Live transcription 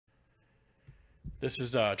This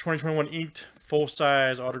is 2021 inked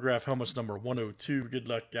full-size autograph helmets number 102. Good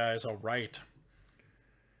luck, guys. All right.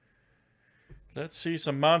 Let's see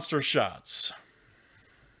some monster shots.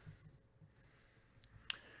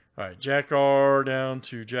 All right, Jack R down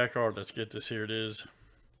to Jack R. Let's get this. Here it is.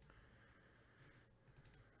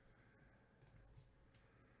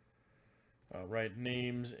 All right,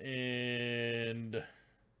 names and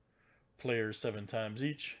players 7 times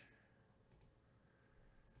each.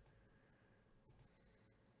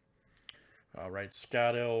 All right,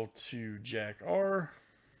 Scott L to Jack R.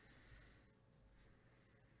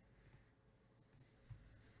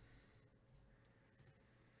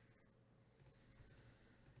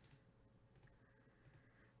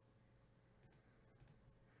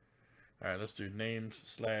 All right, let's do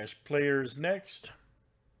names / players next.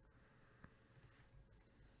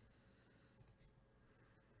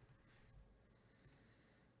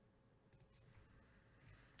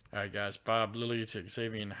 All right, guys. Bob Lilly to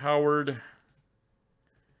Xavier Howard.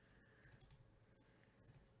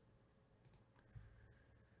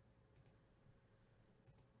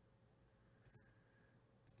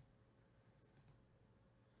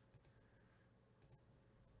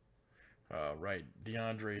 All right,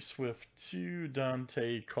 DeAndre Swift to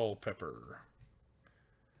Dante Culpepper.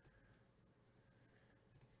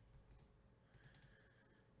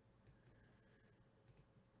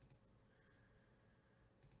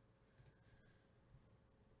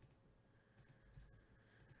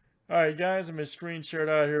 All right, guys, I'm going to screen share it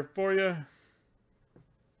out here for you.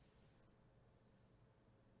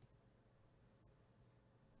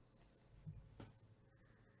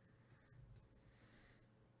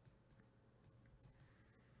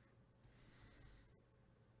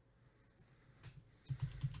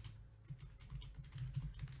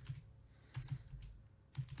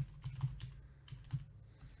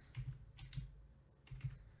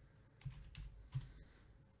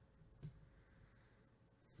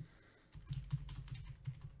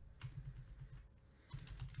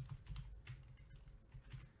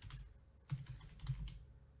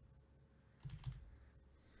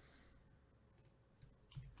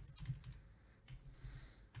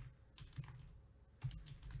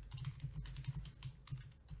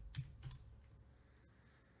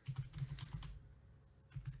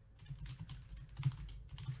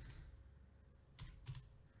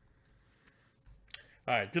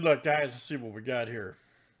 All right, good luck, guys. Let's see what we got here.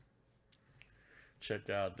 Check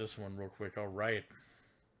out this one real quick. All right.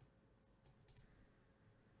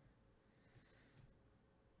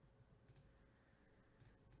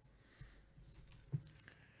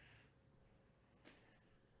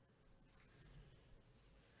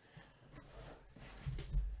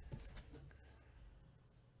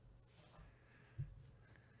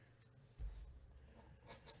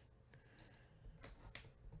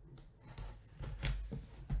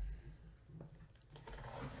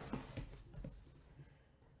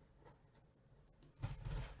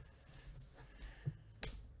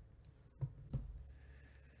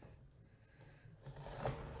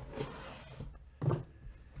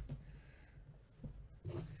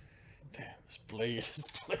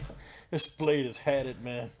 This blade has had it,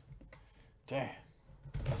 man. Damn.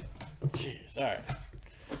 Jeez. All right.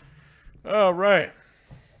 All right.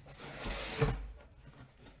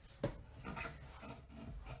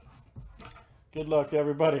 Good luck,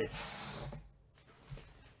 everybody.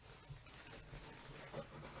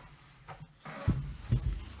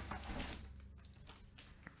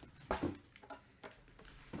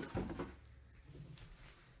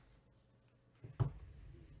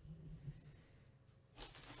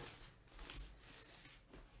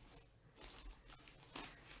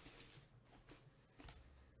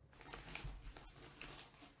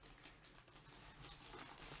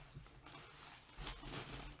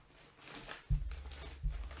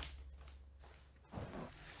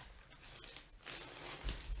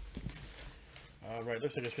 All right,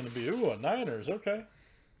 looks like it's going to be, a Niners. Okay.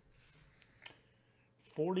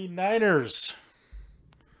 49ers.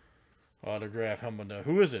 Autograph helmet.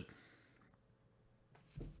 Who is it?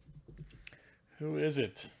 Who is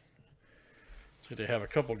it? So they have a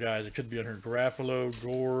couple guys. It could be under Garoppolo,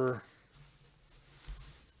 Gore.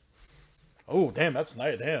 Oh, damn, that's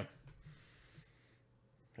nice. Damn.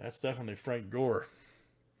 That's definitely Frank Gore.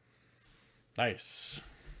 Nice.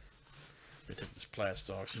 Let me take this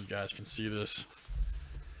plastic off so you guys can see this.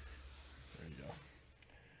 There you go.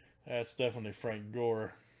 That's definitely Frank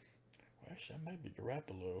Gore. Actually, that might be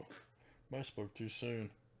Garoppolo. Might have spoke too soon.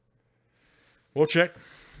 We'll check.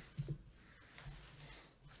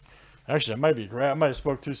 Actually, that might be Garoppolo. I might have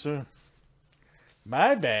spoke too soon.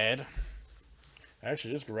 My bad.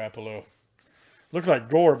 Actually, it's Garoppolo. Looked like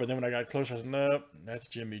Gore, but then when I got closer, I said, nope, that's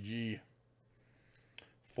Jimmy G.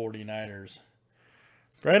 49ers.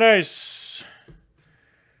 Very nice.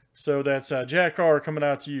 So that's Jack R coming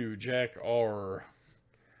out to you. Jack R.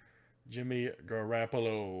 Jimmy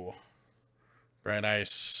Garoppolo. Very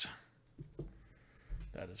nice.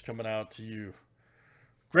 That is coming out to you.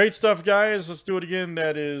 Great stuff, guys. Let's do it again.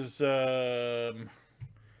 That is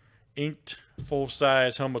inked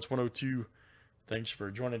full-size helmets 102. Thanks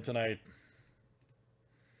for joining tonight.